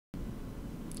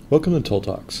Welcome to Towle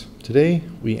Talks. Today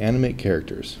we animate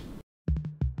characters.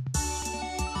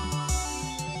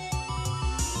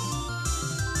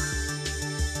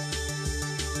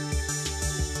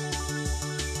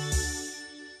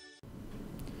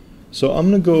 So I'm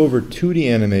going to go over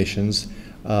 2D animations.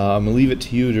 I'm going to leave it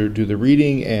to you to do the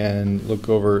reading and look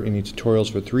over any tutorials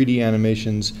for 3D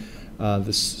animations.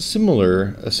 A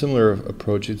similar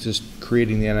approach, it's just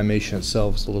creating the animation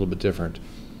itself is a little bit different.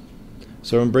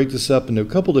 So I'm going to break this up into a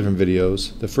couple different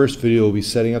videos. The first video will be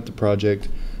setting up the project.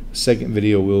 The second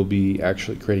video will be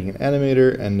actually creating an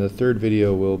animator, and the third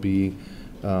video will be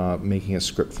making a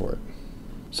script for it.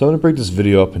 So I'm going to break this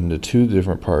video up into two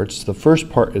different parts. The first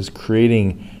part is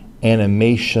creating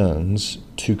animations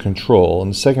to control, and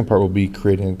the second part will be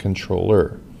creating a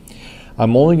controller.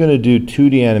 I'm only going to do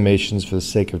 2D animations for the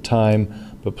sake of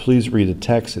time, but please read the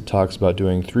text. It talks about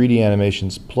doing 3D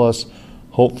animations plus.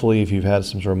 Hopefully, if you've had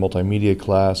some sort of multimedia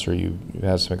class or you've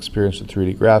had some experience with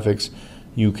 3D graphics,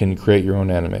 you can create your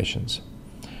own animations.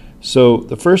 So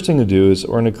the first thing to do is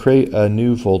we're going to create a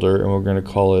new folder, and we're going to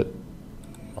call it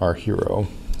our hero.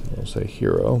 We'll say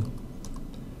hero.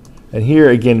 And here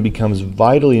again becomes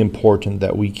vitally important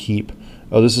that we keep,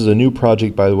 oh, this is a new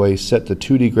project, by the way, set to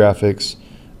 2D graphics,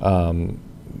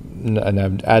 and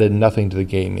I've added nothing to the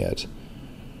game yet.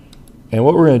 And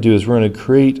what we're going to do is we're going to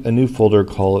create a new folder,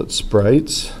 call it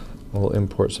Sprites. We'll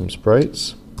import some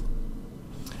sprites.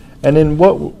 And then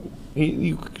a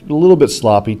little bit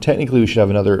sloppy, technically we should have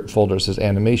another folder that says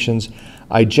animations.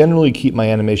 I generally keep my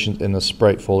animations in the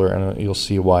sprite folder, and you'll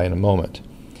see why in a moment.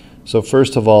 So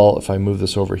first of all, if I move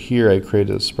this over here, I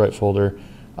created a sprite folder.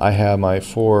 I have my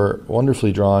 4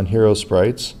 wonderfully drawn hero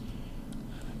sprites,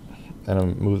 and I'm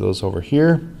going to move those over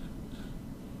here.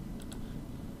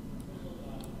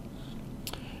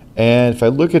 And if I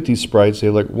look at these sprites, they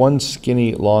look one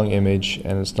skinny long image,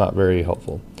 and it's not very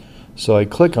helpful. So I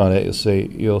click on it,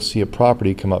 you'll see a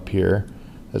property come up here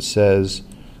that says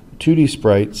 2D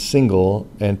sprite single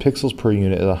and pixels per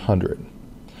unit is 100.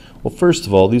 Well, first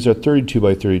of all, these are 32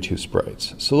 by 32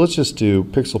 sprites. So let's just do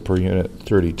pixel per unit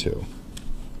 32.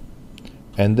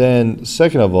 And then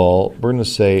second of all, we're going to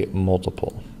say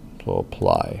multiple. So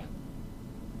apply.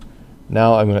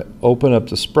 Now I'm going to open up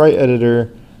the sprite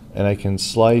editor, and I can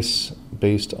slice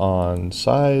based on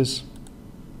size.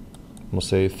 We'll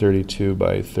say 32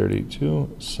 by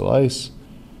 32, slice,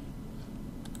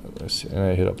 and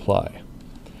I hit apply.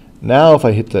 Now if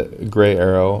I hit the gray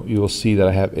arrow, you will see that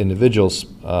I have individual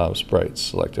sprites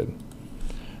selected.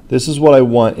 This is what I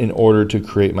want in order to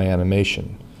create my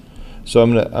animation. So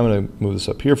I'm gonna move this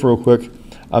up here for real quick.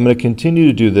 I'm going to continue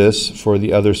to do this for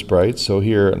the other sprites. So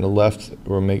here on the left,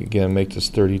 we'll make this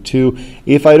 32.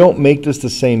 If I don't make this the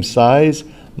same size,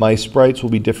 my sprites will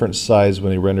be different size when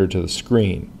they render to the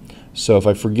screen. So if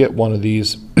I forget one of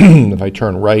these, if I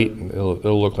turn right,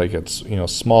 it'll look like it's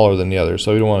smaller than the other.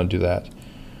 So we don't want to do that.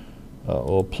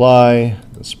 We'll apply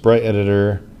the sprite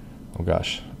editor. Oh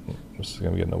gosh, this is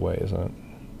going to get in the way, isn't it?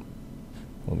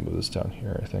 We'll move this down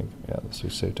here, I think. Yeah, let's do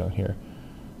save down here.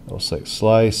 I'll say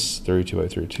slice, 32 by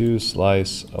 32,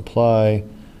 slice, apply.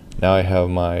 Now I have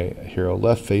my hero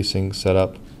left facing set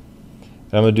up.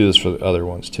 And I'm going to do this for the other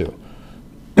ones too.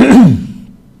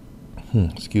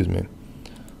 Excuse me.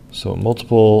 So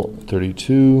multiple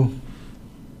 32,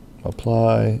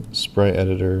 apply, sprite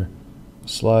editor,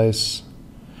 slice,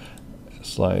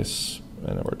 slice,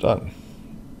 and then we're done.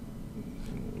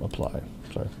 Apply.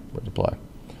 Sorry, where's apply?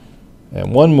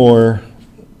 And one more,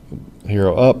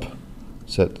 hero up.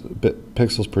 Set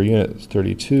pixels per unit is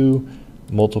 32,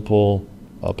 multiple,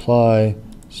 apply,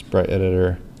 sprite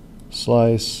editor,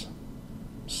 slice,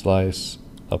 slice,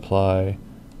 apply,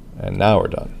 and now we're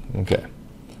done. Okay.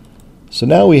 So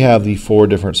now we have the 4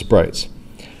 different sprites.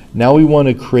 Now we want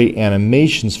to create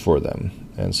animations for them.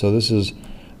 And so this is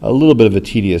a little bit of a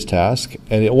tedious task.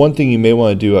 And one thing you may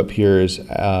want to do up here is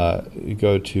you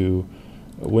go to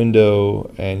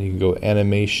Window and you can go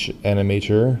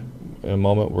Animator. In a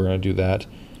moment we're going to do that,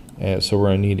 and so we're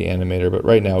going to need the animator, but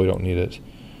right now we don't need it.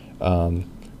 What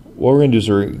we're going to do is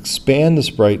we're going to expand the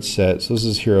sprite set. So this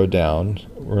is hero down.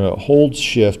 We're going to hold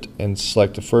shift and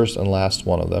select the first and last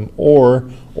one of them, or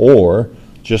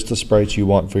just the sprites you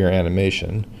want for your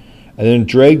animation, and then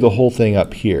drag the whole thing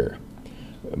up here.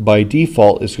 By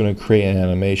default it's going to create an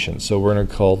animation, so we're going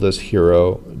to call this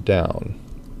hero down.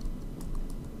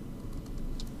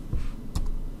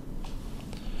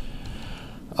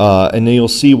 And then you'll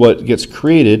see what gets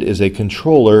created is a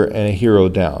controller and a hero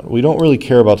down. We don't really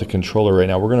care about the controller right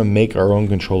now. We're going to make our own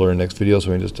controller in the next video, so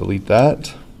we can just delete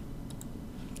that.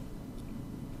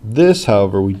 This,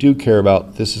 however, we do care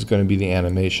about. This is going to be the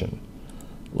animation.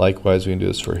 Likewise, we can do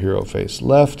this for hero face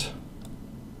left.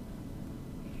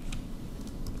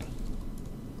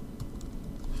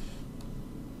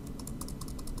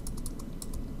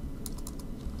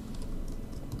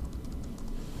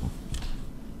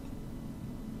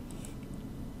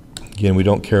 Again, we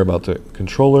don't care about the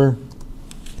controller.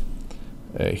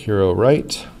 A hero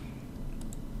right.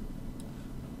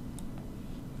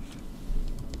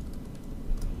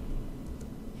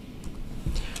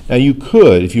 Now you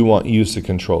could, if you want, use the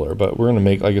controller, but we're going to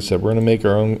make, like I said, we're going to make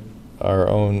our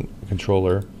own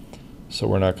controller, so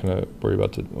we're not going to worry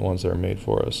about the ones that are made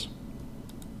for us.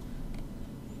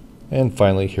 And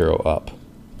finally, hero up.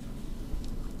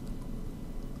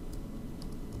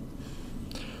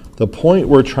 The point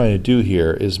we're trying to do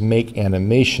here is make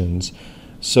animations.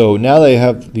 So now they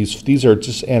have these are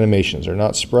just animations. They're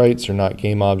not sprites, they're not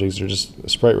game objects, they're just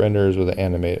sprite renders with the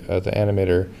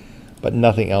animator, but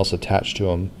nothing else attached to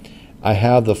them. I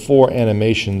have the 4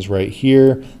 animations right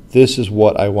here. This is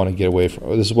what I want to get away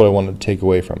from. This is what I want to take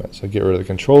away from it. So get rid of the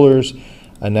controllers,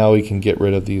 and now we can get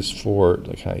rid of these 4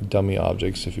 kind of dummy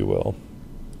objects, if you will.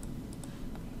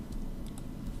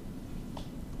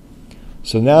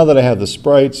 So now that I have the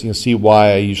sprites, you can see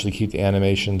why I usually keep the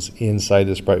animations inside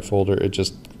the sprite folder.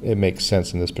 It makes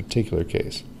sense in this particular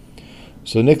case.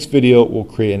 So next video we'll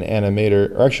create an animator,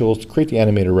 or actually we'll create the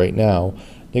animator right now.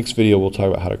 Next video we'll talk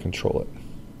about how to control it.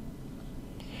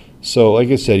 So like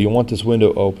I said, you want this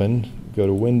window open. Go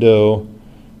to Window,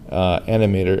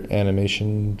 Animator,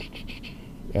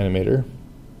 Animator.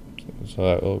 So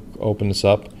that will open this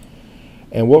up.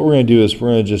 And what we're going to do is we're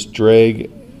going to just drag,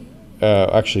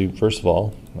 actually first of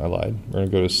all, I lied. We're going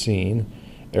to go to Scene,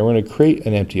 and we're going to create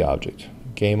an empty object.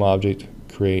 Game object,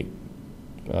 create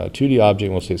 2D object,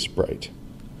 and we'll say Sprite.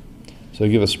 So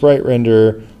give a sprite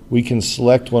render. We can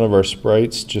select one of our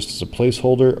sprites just as a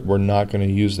placeholder. We're not going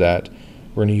to use that.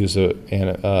 We're going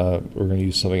to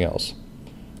use something else.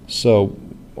 So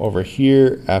over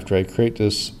here, after I create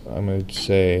this, I'm going to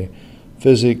say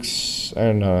physics. I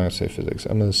don't know. I'm going to say physics.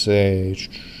 I'm going to say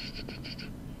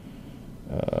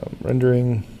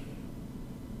rendering.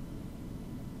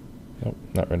 Nope,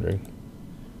 not rendering.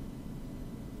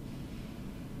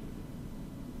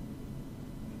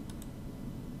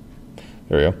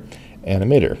 There we go.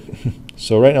 Animator.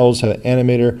 So right now we'll just have an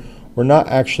animator. We're not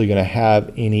actually going to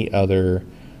have any other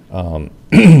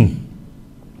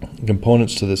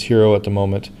components to this hero at the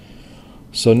moment.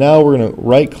 So now we're going to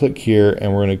right click here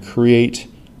and we're going to create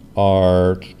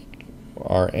our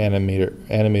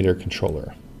animator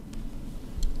controller.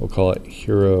 We'll call it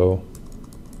hero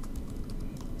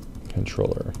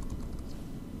controller.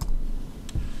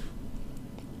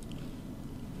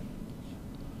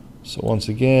 So once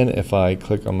again, if I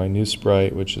click on my new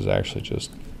sprite, which is actually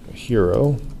just a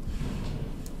hero,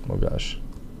 oh gosh,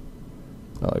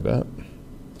 not like that.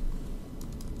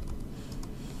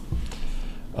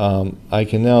 I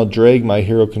can now drag my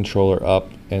hero controller up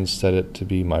and set it to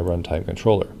be my runtime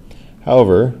controller.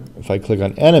 However, if I click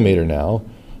on Animator now,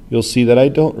 you'll see that I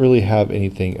don't really have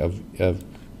anything of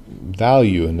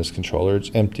value in this controller.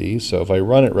 It's empty, so if I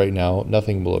run it right now,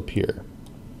 nothing will appear.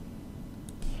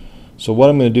 So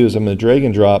what I'm going to do is I'm going to drag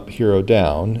and drop hero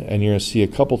down, and you're going to see a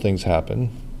couple things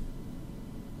happen.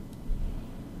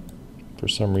 For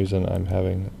some reason I'm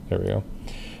having, there we go.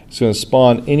 It's going to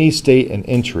spawn any state and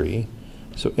entry.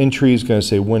 So entry is going to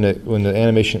say when the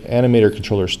animator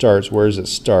controller starts, where does it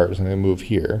start? It's going to move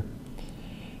here.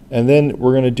 And then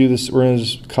we're going to do this, we're going to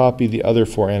just copy the other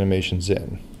 4 animations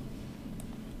in.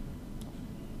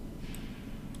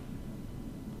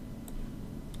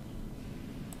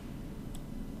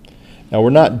 Now we're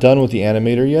not done with the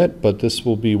animator yet, but this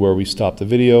will be where we stop the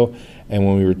video, and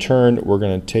when we return we're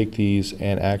going to take these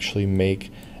and actually make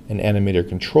an animator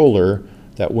controller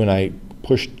that when I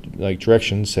push like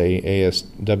directions, say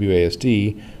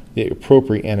WASD, the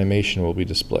appropriate animation will be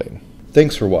displayed.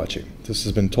 Thanks for watching. This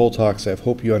has been Towle Talks. I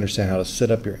hope you understand how to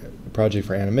set up your project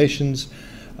for animations.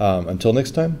 Until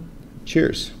next time,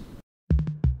 cheers.